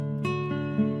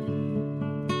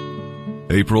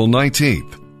April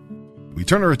 19th. We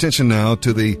turn our attention now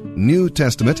to the New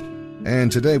Testament, and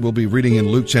today we'll be reading in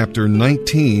Luke chapter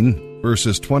 19,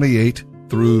 verses 28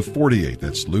 through 48.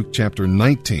 That's Luke chapter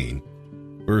 19,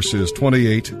 verses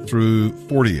 28 through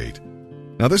 48.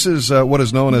 Now, this is what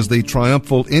is known as the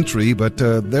triumphal entry, but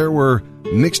there were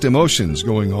mixed emotions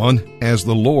going on as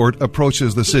the Lord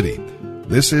approaches the city.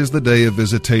 This is the day of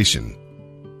visitation.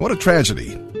 What a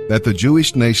tragedy that the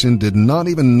Jewish nation did not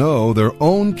even know their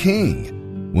own king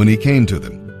when he came to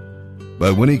them.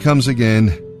 But when he comes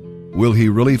again, will he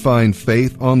really find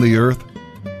faith on the earth?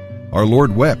 Our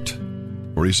Lord wept,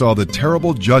 for he saw the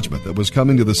terrible judgment that was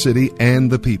coming to the city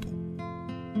and the people.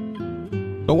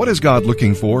 So what is God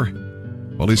looking for?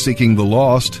 Well, he's seeking the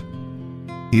lost.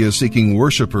 He is seeking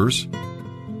worshipers,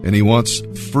 and he wants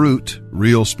fruit,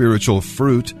 real spiritual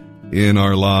fruit in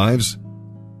our lives.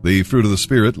 The fruit of the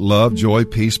Spirit: love, joy,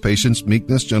 peace, patience,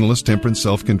 meekness, gentleness, temperance,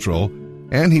 self-control.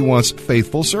 And he wants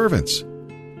faithful servants.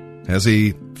 Has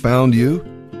he found you?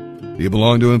 Do you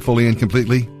belong to him fully and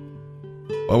completely?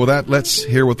 Well, with that, let's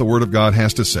hear what the Word of God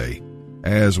has to say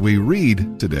as we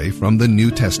read today from the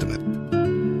New Testament.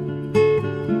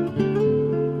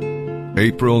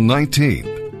 April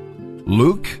 19th.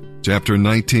 Luke chapter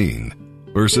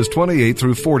 19, verses 28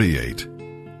 through 48.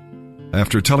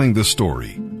 After telling this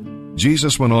story,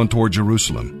 Jesus went on toward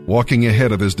Jerusalem, walking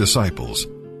ahead of his disciples.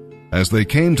 As they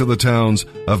came to the towns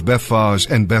of Bethphage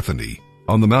and Bethany,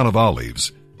 on the Mount of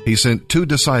Olives, he sent 2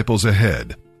 disciples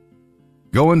ahead.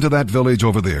 "Go into that village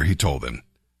over there," he told them,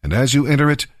 "and as you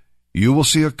enter it, you will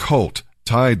see a colt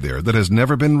tied there that has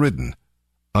never been ridden.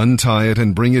 Untie it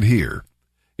and bring it here.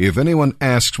 If anyone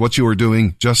asks what you are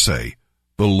doing, just say,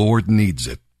 'The Lord needs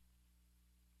it.'"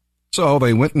 So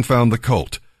they went and found the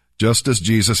colt, just as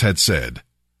Jesus had said.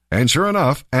 And sure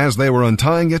enough, as they were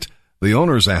untying it, the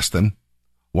owners asked them,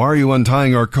 "Why are you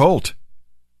untying our colt?"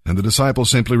 And the disciples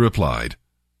simply replied,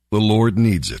 "The Lord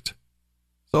needs it."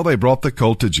 So they brought the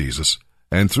colt to Jesus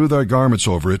and threw their garments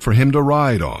over it for him to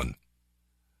ride on.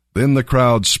 Then the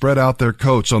crowd spread out their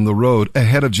coats on the road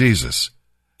ahead of Jesus.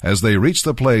 As they reached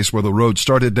the place where the road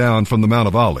started down from the Mount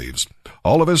of Olives,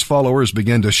 all of his followers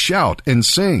began to shout and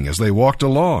sing as they walked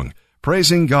along,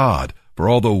 praising God for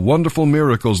all the wonderful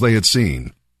miracles they had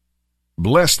seen.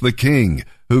 "Bless the King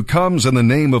who comes in the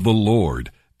name of the Lord,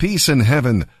 peace in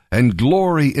heaven and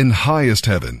glory in highest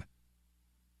heaven."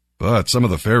 But some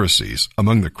of the Pharisees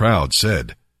among the crowd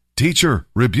said, "Teacher,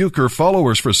 rebuke your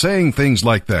followers for saying things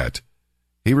like that."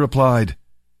 He replied,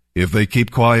 "If they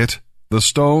keep quiet, the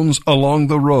stones along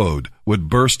the road would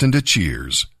burst into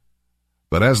cheers."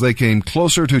 But as they came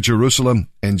closer to Jerusalem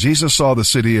and Jesus saw the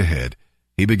city ahead,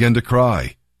 he began to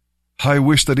cry, "I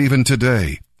wish that even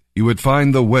today you would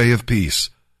find the way of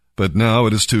peace, but now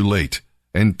it is too late,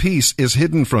 and peace is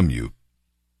hidden from you.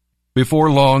 Before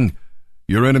long,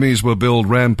 your enemies will build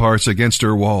ramparts against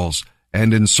your walls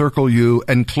and encircle you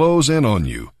and close in on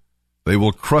you. They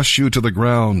will crush you to the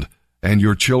ground, and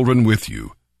your children with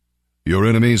you. Your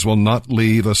enemies will not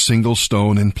leave a single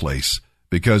stone in place,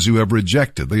 because you have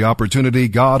rejected the opportunity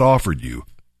God offered you."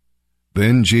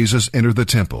 Then Jesus entered the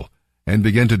temple and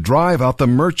began to drive out the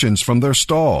merchants from their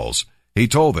stalls. He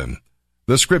told them,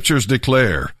 "The scriptures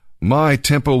declare, 'My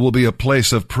temple will be a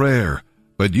place of prayer,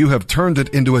 but you have turned it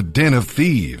into a den of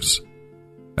thieves.'"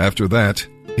 After that,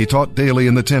 he taught daily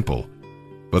in the temple.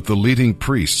 But the leading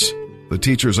priests, the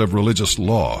teachers of religious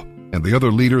law, and the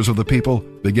other leaders of the people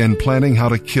began planning how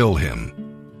to kill him.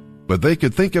 But they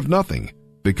could think of nothing,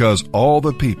 because all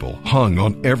the people hung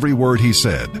on every word he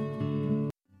said.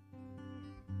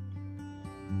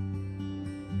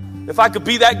 If I could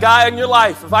be that guy in your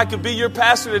life, if I could be your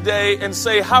pastor today and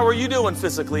say, "How are you doing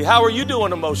physically? How are you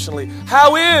doing emotionally?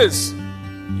 How is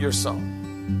your soul?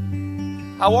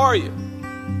 How are you?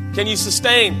 Can you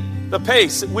sustain the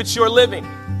pace at which you're living,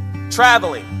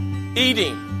 traveling,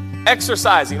 eating,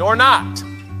 exercising, or not?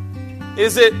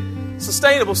 Is it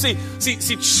sustainable?" See,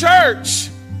 church,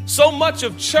 so much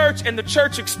of church and the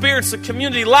church experience, the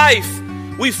community life,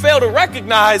 we fail to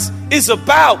recognize is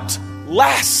about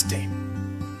lasting.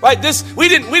 Right? We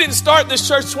didn't start this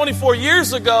church 24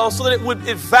 years ago so that it would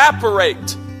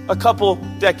evaporate a couple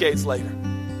decades later.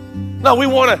 No, we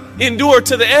want to endure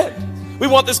to the end. We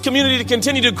want this community to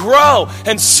continue to grow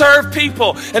and serve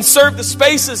people and serve the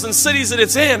spaces and cities that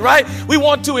it's in, right? We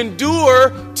want to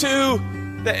endure to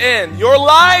the end. Your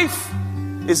life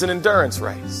is an endurance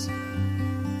race.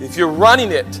 If you're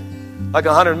running it like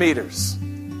 100 meters,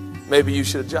 maybe you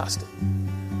should adjust it.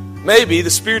 Maybe the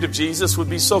Spirit of Jesus would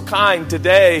be so kind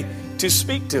today to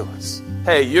speak to us.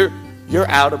 Hey, you're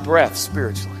out of breath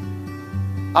spiritually.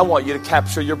 I want you to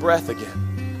capture your breath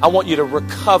again. I want you to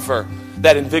recover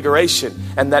that invigoration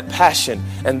and that passion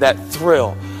and that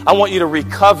thrill. I want you to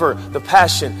recover the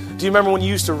passion. Do you remember when you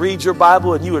used to read your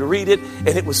Bible and you would read it and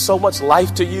it was so much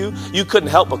life to you? You couldn't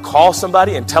help but call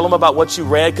somebody and tell them about what you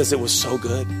read because it was so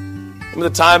good. Remember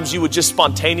the times you would just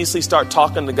spontaneously start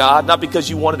talking to God, not because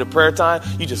you wanted a prayer time,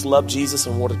 you just loved Jesus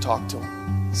and wanted to talk to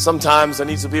him. Sometimes there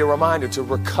needs to be a reminder to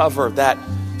recover that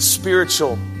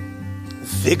spiritual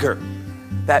vigor,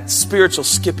 that spiritual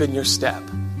skip in your step.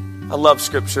 I love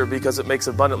Scripture because it makes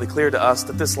abundantly clear to us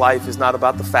that this life is not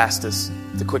about the fastest,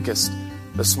 the quickest,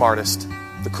 the smartest,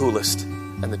 the coolest,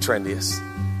 and the trendiest.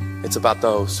 It's about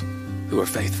those who are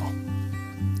faithful.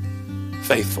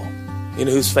 Faithful. You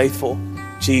know who's faithful?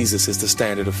 Jesus is the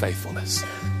standard of faithfulness.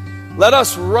 Let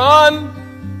us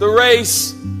run the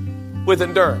race with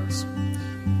endurance.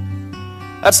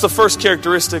 That's the first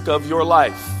characteristic of your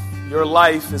life. Your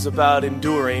life is about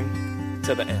enduring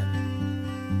to the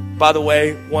end. By the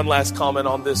way, one last comment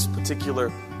on this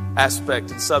particular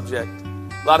aspect and subject.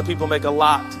 A lot of people make a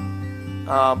lot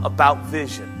about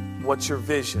vision. What's your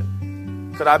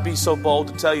vision? Could I be so bold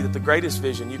to tell you that the greatest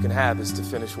vision you can have is to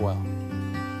finish well,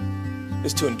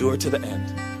 is to endure to the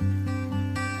end.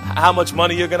 How much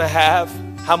money you're going to have,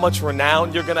 how much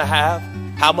renown you're going to have,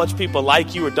 how much people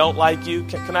like you or don't like you.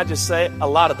 Can I just say, a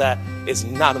lot of that is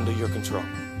not under your control.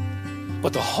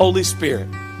 But the Holy Spirit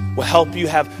will help you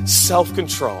have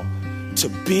self-control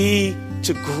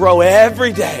to grow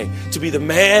every day, to be the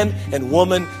man and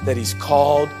woman that he's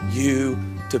called you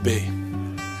to be.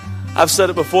 I've said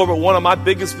it before, but one of my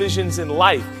biggest visions in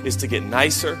life is to get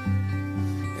nicer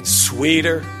and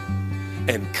sweeter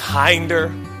and kinder,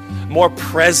 more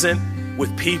present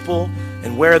with people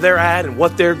and where they're at and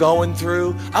what they're going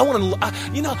through. I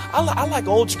like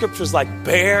old scriptures like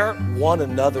bear one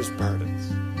another's burdens.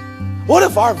 What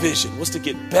if our vision was to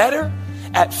get better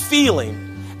at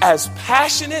feeling as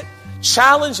passionate,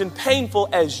 challenged, and painful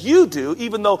as you do,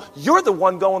 even though you're the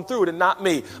one going through it and not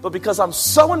me. But because I'm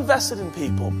so invested in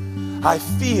people, I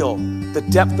feel the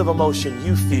depth of emotion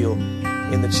you feel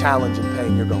in the challenge and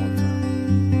pain you're going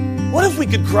through. What if we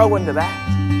could grow into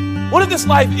that? What if this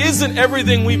life isn't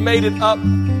everything we've made it up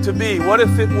to be? What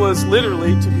if it was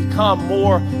literally to become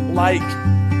more like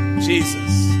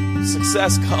Jesus?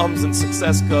 Success comes and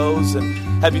success goes. And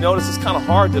have you noticed it's kind of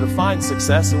hard to define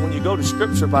success? And when you go to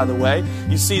Scripture, by the way,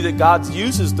 you see that God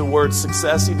uses the word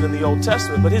success even in the Old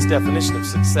Testament. But his definition of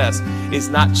success is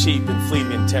not cheap and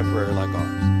fleeting and temporary like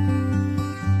ours.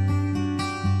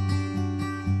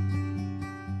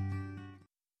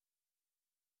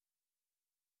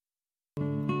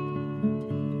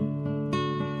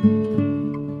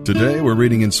 Today we're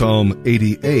reading in Psalm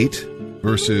 88,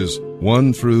 verses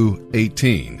 1 through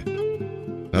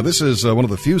 18. Now this is one of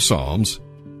the few psalms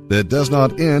that does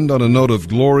not end on a note of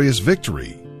glorious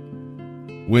victory.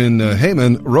 When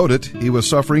Haman wrote it, he was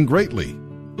suffering greatly,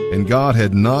 and God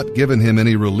had not given him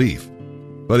any relief.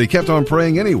 But he kept on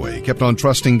praying anyway, he kept on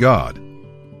trusting God.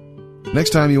 Next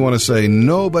time you want to say,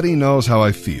 nobody knows how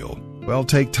I feel, well,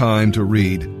 take time to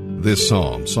read this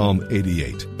psalm, Psalm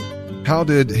 88. How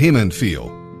did Haman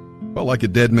feel? Well, like a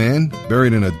dead man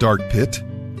buried in a dark pit,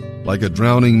 like a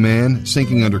drowning man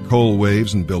sinking under cold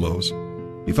waves and billows.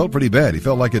 He felt pretty bad. He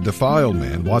felt like a defiled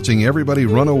man, watching everybody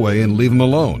run away and leave him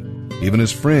alone. Even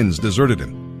his friends deserted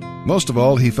him. Most of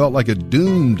all, he felt like a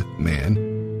doomed man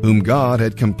whom God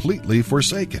had completely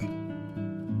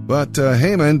forsaken. But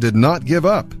Haman did not give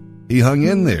up. He hung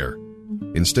in there.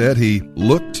 Instead, he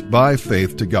looked by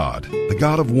faith to God, the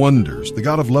God of wonders, the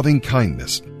God of loving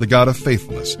kindness, the God of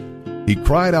faithfulness. He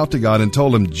cried out to God and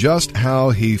told him just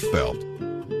how he felt.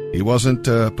 He wasn't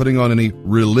putting on any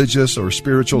religious or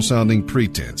spiritual-sounding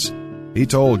pretense. He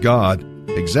told God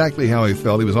exactly how he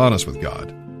felt. He was honest with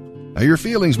God. Now, your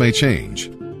feelings may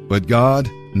change, but God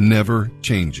never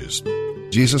changes.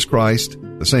 Jesus Christ,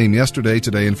 the same yesterday,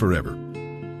 today, and forever.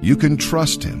 You can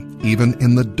trust him, even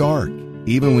in the dark,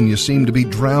 even when you seem to be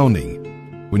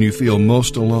drowning. When you feel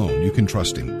most alone, you can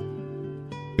trust him.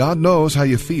 God knows how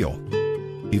you feel.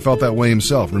 He felt that way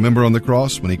himself. Remember on the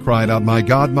cross when he cried out, my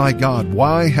God,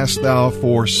 why hast thou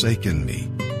forsaken me?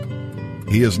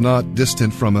 He is not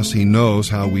distant from us. He knows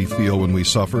how we feel when we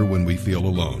suffer, when we feel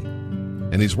alone.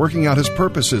 And he's working out his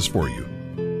purposes for you.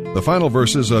 The final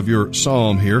verses of your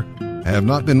psalm here have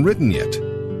not been written yet,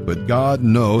 but God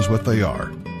knows what they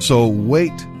are. So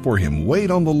wait for him. Wait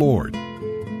on the Lord.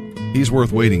 He's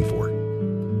worth waiting for.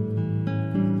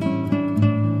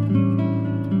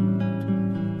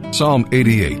 Psalm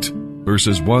 88,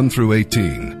 verses 1 through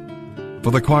 18.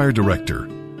 For the choir director,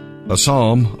 a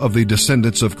psalm of the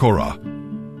descendants of Korah,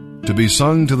 to be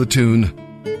sung to the tune,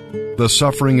 The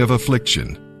Suffering of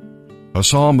Affliction, a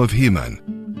psalm of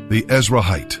Heman, the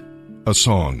Ezrahite, a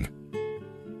song.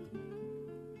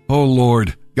 O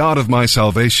Lord, God of my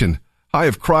salvation, I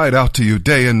have cried out to you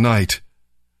day and night.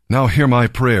 Now hear my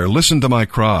prayer, listen to my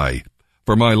cry,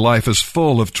 for my life is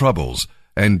full of troubles,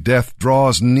 and death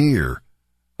draws near.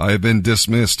 I have been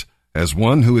dismissed as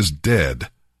one who is dead,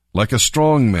 like a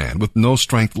strong man with no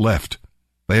strength left.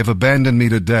 They have abandoned me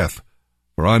to death,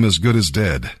 for I'm as good as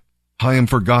dead. I am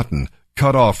forgotten,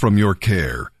 cut off from your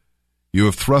care. You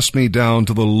have thrust me down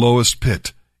to the lowest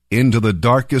pit, into the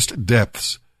darkest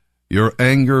depths. Your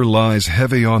anger lies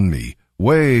heavy on me.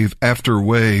 Wave after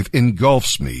wave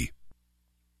engulfs me.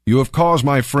 You have caused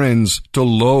my friends to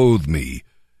loathe me.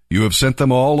 You have sent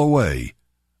them all away.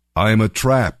 I am a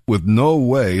trap with no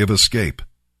way of escape.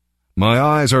 My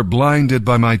eyes are blinded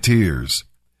by my tears.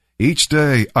 Each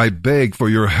day I beg for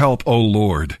your help, O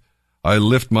Lord. I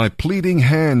lift my pleading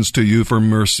hands to you for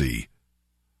mercy.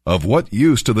 Of what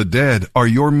use to the dead are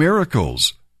your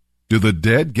miracles? Do the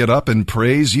dead get up and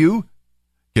praise you?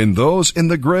 Can those in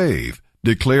the grave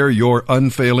declare your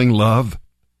unfailing love?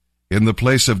 In the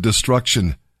place of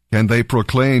destruction, can they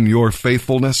proclaim your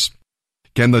faithfulness?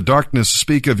 Can the darkness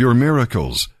speak of your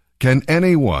miracles? Can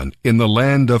anyone in the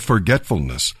land of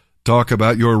forgetfulness talk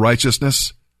about your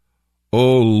righteousness?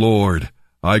 O Lord,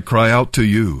 I cry out to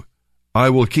you. I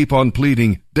will keep on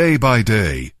pleading day by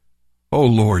day. O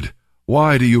Lord,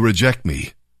 why do you reject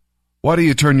me? Why do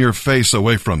you turn your face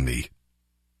away from me?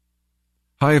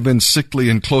 I have been sickly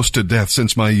and close to death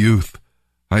since my youth.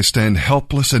 I stand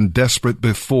helpless and desperate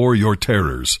before your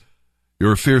terrors.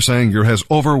 Your fierce anger has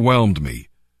overwhelmed me.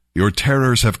 Your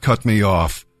terrors have cut me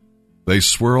off. They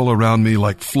swirl around me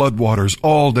like floodwaters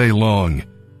all day long.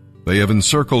 They have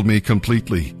encircled me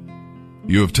completely.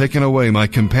 You have taken away my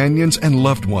companions and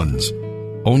loved ones.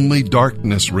 Only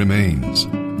darkness remains.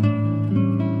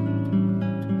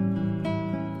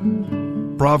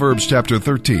 Proverbs chapter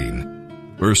 13.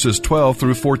 Verses 12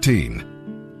 through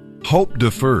 14. Hope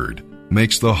deferred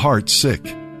makes the heart sick,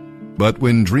 but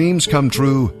when dreams come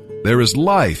true, there is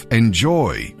life and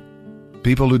joy.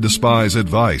 People who despise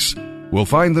advice will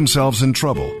find themselves in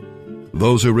trouble.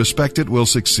 Those who respect it will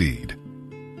succeed.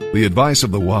 The advice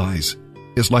of the wise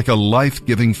is like a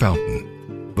life-giving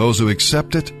fountain. Those who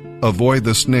accept it avoid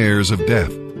the snares of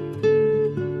death.